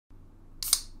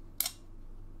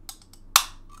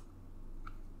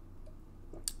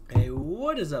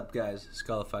What is up, guys?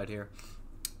 Skulified here,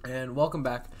 and welcome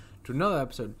back to another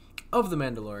episode of The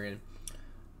Mandalorian.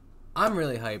 I'm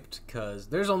really hyped because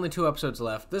there's only 2 episodes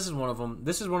left. This is one of them.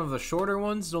 This is one of the shorter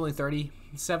ones. It's only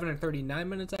 37 or 39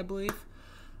 minutes, I believe.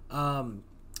 A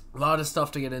lot of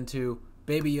stuff to get into.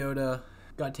 Baby Yoda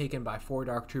got taken by 4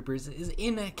 Dark Troopers, is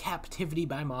in a captivity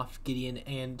by Moff Gideon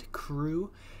and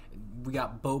crew. We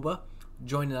got Boba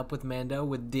joining up with Mando,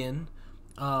 with Din.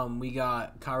 We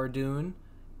got Cara Dune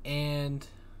and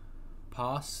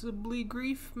possibly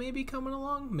Grief maybe coming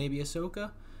along. Maybe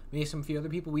Ahsoka. Maybe some few other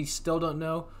people. We still don't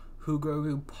know who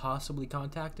Grogu possibly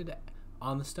contacted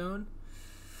on the stone.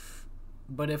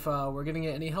 But if we're going to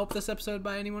get any help this episode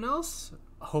by anyone else,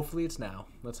 hopefully it's now.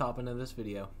 Let's hop into this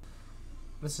video.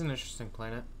 This is an interesting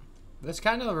planet. This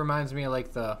kind of reminds me of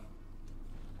like the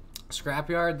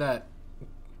scrapyard that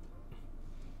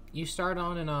you start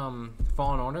on in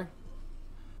Fallen Order.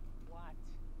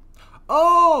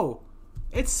 Oh!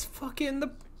 It's fucking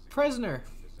the prisoner.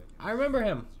 I remember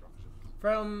him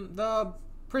from the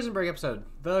Prison Break episode.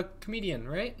 The comedian,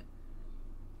 right?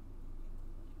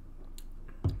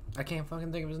 I can't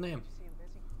fucking think of his name.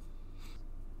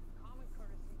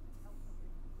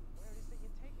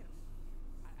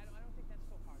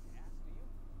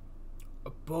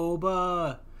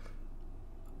 Boba.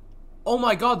 Oh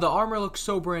my god, the armor looks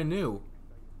so brand new.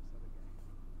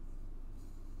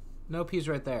 Nope, he's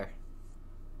right there.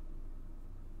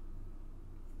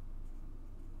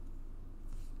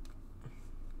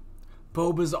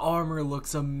 Boba's armor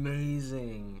looks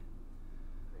amazing.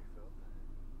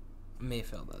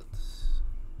 Mayfeld, that's...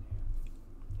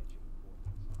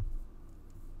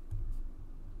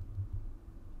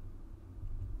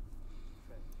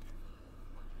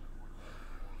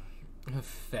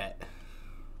 Fett.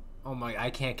 Oh my,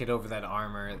 I can't get over that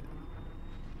armor.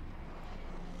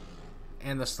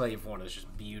 And the slave one is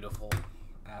just beautiful.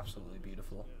 Absolutely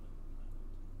beautiful.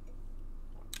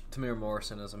 Tamir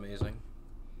Morrison is amazing.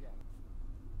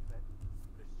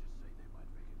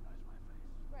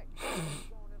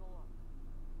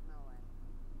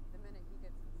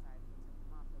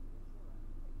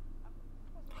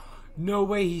 No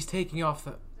way he's taking off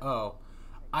the... Oh.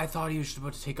 I thought he was just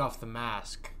about to take off the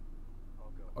mask.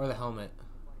 Or the helmet.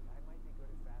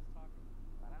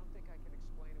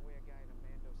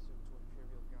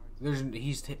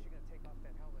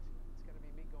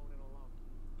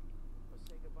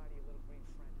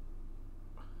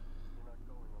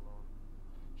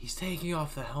 He's taking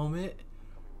off the helmet?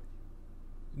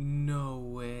 No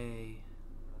way.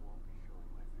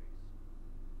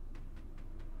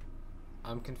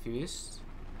 I'm confused.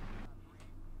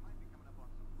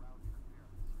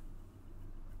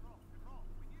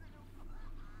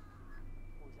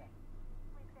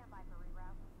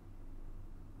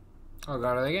 Oh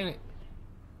god, are they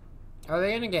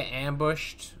gonna get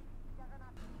ambushed?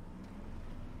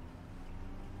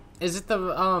 Is it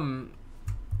the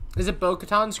is it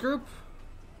Bo-Katan's group?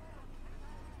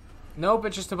 Nope,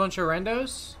 it's just a bunch of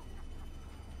randos.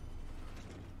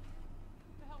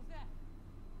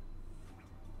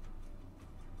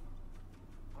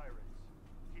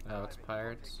 Oh, it's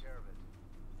pirates.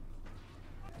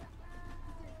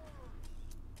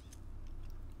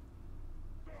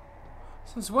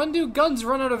 Since when do guns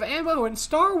run out of ammo in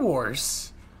Star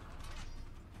Wars?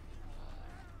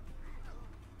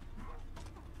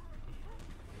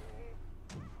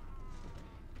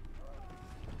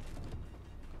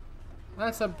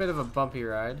 That's a bit of a bumpy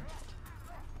ride.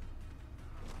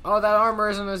 Oh, that armor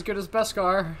isn't as good as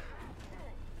Beskar.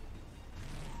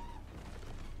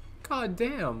 God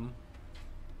damn.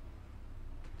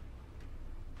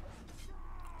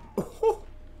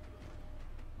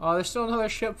 Oh, there's still another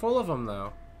ship full of them,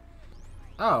 though.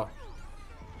 Oh.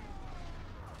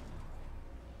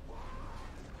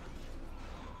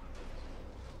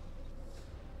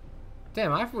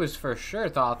 Damn, I was for sure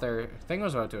thought their thing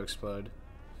was about to explode.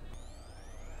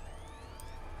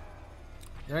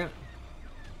 You're gonna...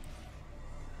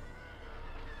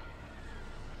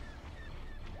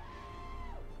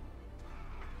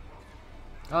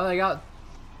 Oh, they got...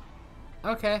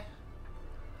 Okay.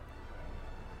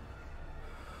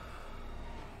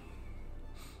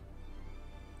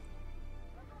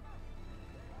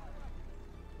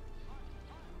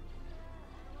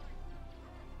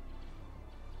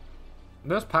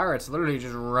 Those pirates literally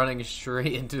just running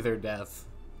straight into their death.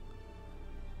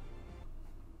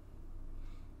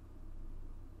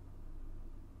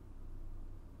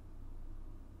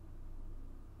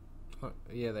 Oh,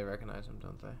 yeah, they recognize him,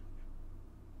 don't they?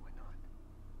 Why not?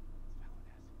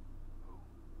 Who?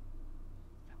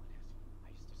 I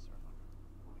used to serve under.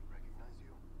 Will he recognize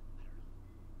you? I don't know.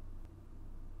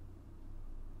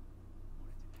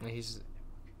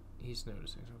 he's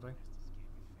noticing something.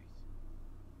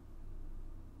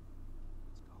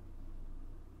 Let's go.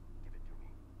 Give it to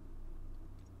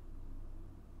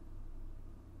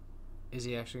me. Is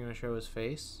he actually going to show his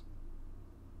face?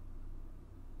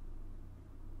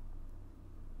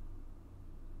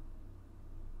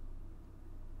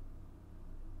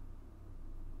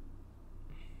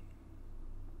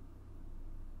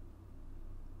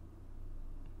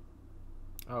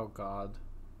 Oh God.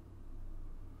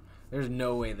 There's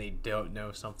no way they don't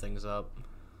know something's up.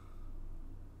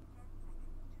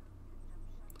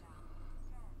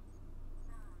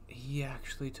 He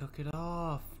actually took it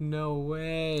off. No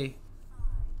way.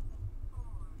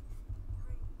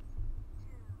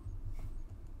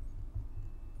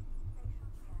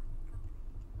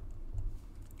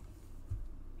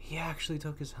 He actually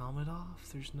took his helmet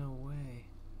off? There's no way.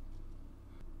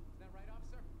 Is that right,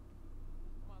 officer?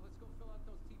 Come on, let's go fill out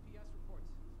those TPS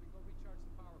reports so we go recharge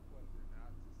the power equipment. You're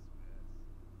not dismissed.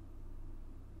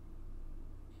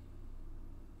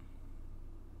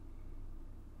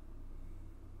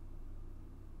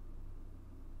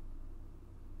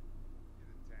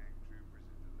 You're the tank troopers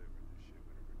who delivered the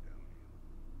shipment of Rebellion.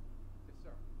 Yes,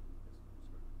 sir. Yes, sir.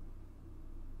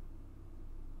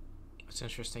 It's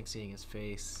interesting seeing his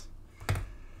face. How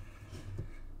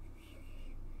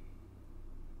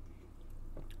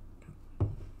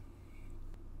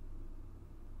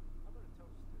about a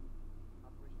toast to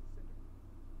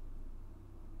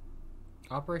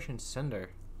Operation Cinder? Operation Cinder.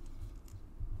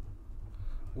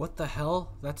 What the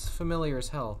hell? That's familiar as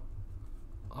hell.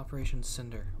 Operation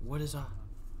Cinder. What is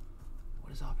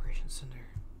Operation Cinder?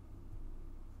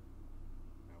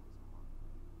 That was a hard one.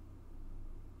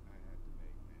 I had to make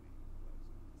many unpleasant decisions.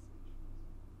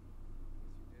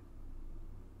 Yes, you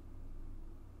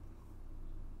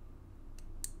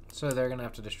did. So they're gonna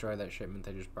have to destroy that shipment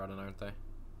they just brought in, aren't they? To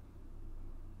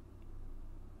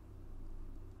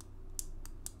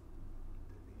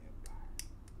the Empire.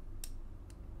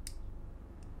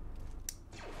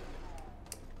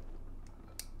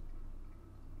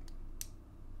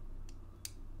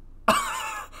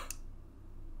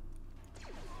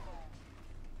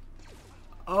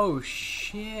 Oh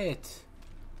shit!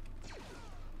 You did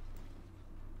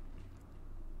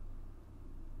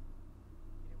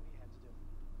what you had to do.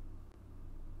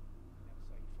 I never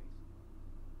saw your face.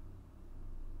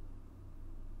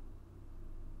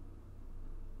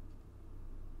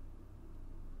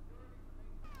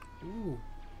 Ooh.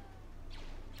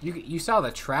 You saw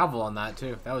the travel on that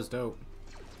too. That was dope.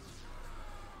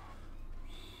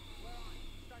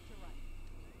 Start your right.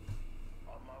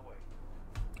 On my way.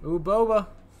 Ooh, boba.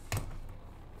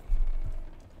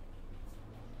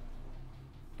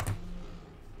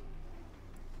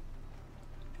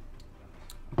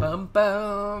 Bum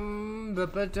bum ba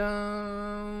ba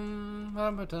dum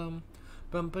bum ba dum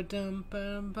bum ba dum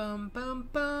bum bum bum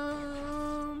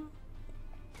bum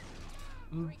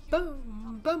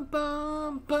bum bum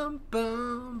bum bum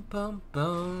bum bum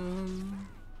bum.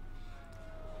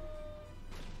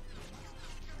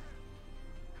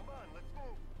 Come on, let's move.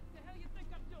 What the hell you think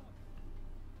I'm doing?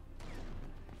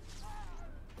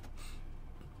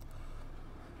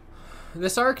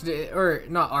 This arc, or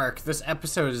not arc, this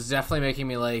episode is definitely making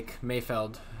me like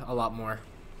Mayfeld a lot more.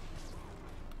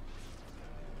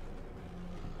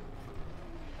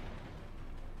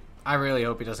 I really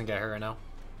hope he doesn't get hurt right now.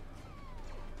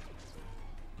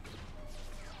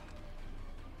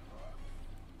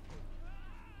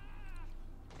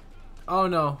 Oh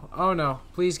no, oh no,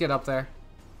 please get up there.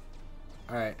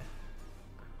 Alright.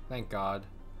 Thank God.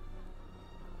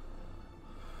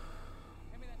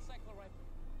 Hand me that cycler rifle.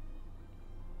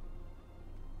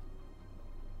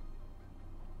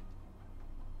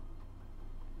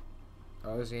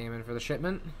 Oh, is he aiming for the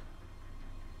shipment?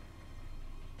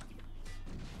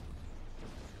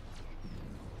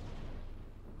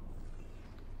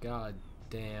 God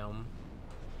damn.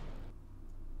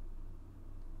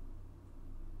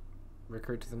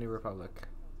 Recruit to the New Republic.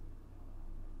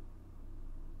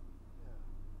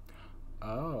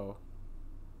 Oh.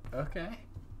 Okay.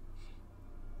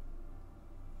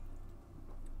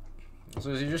 So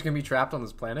is he just gonna be trapped on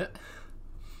this planet?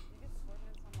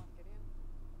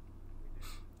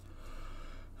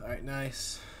 Alright,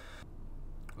 nice.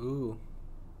 Ooh.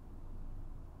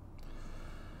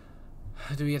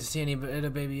 Do we get to see any bit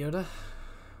of Baby Yoda?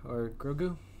 Or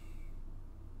Grogu?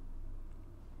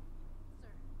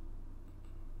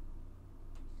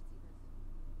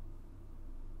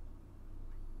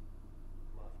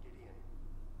 Moff Gideon,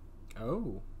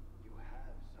 Oh. you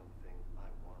have something I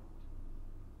want.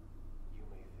 You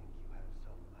may think you have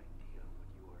some idea what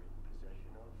you are in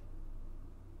possession of,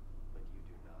 but you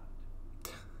do not.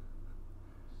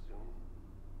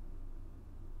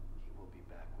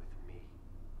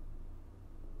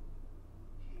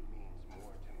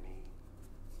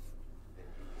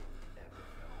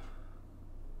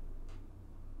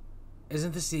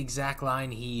 Isn't this the exact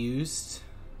line he used?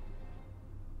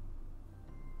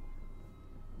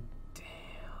 Damn.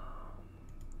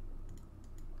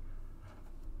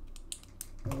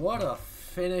 What a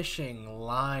finishing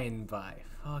line by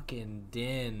fucking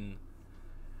Din.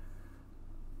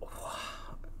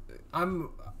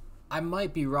 I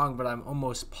might be wrong, but I'm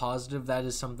almost positive that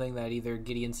is something that either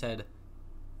Gideon said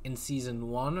in season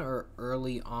 1 or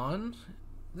early on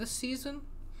this season,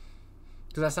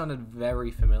 because that sounded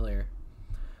very familiar.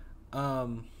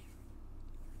 So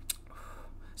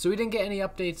we didn't get any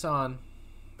updates on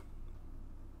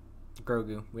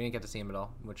Grogu. We didn't get to see him at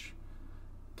all, which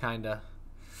kinda...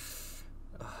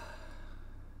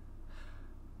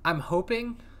 I'm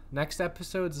hoping next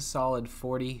episode's a solid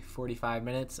 40-45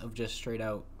 minutes of just straight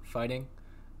out fighting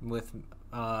with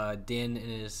Din in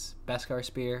his Beskar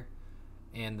spear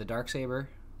and the Darksaber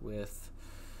with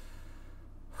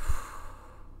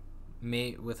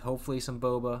hopefully some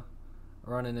Boba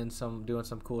running in doing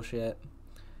some cool shit.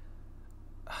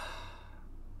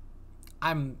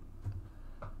 I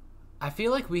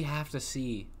feel like we have to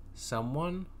see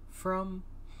someone from,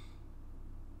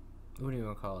 what do you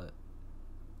want to call it?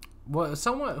 Well,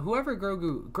 whoever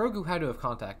Grogu had to have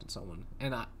contacted someone,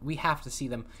 and we have to see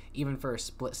them even for a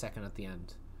split second at the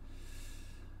end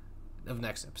of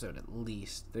next episode at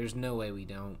least. There's no way we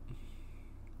don't.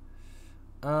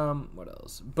 What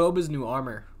else? Boba's new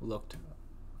armor looked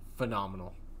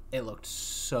phenomenal. It looked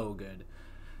so good.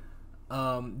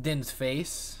 Din's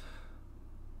face,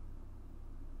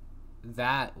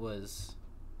 that was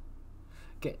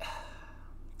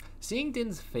seeing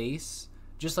Din's face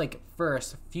just like for a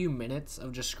few minutes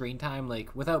of just screen time,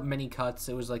 like without many cuts.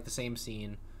 It was like the same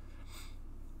scene,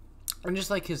 and just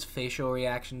like his facial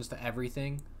reactions to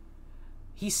everything.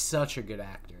 He's such a good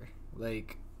actor.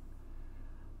 Like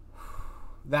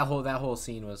that whole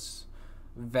scene was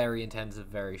very intensive,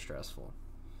 very stressful.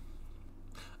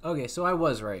 Okay, so I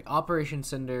was right. Operation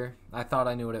Cinder, I thought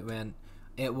I knew what it meant.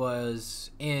 It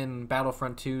was in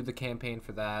Battlefront 2, the campaign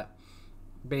for that.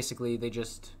 Basically, they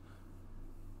just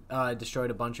destroyed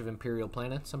a bunch of Imperial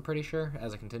planets, I'm pretty sure,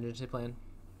 as a contingency plan.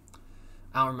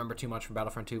 I don't remember too much from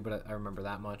Battlefront 2, but I remember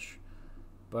that much.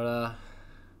 But,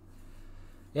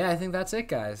 yeah, I think that's it,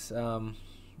 guys.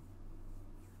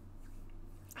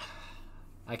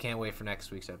 I can't wait for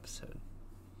next week's episode.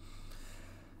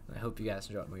 And I hope you guys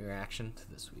enjoyed my reaction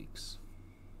to this week's.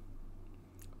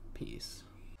 Peace.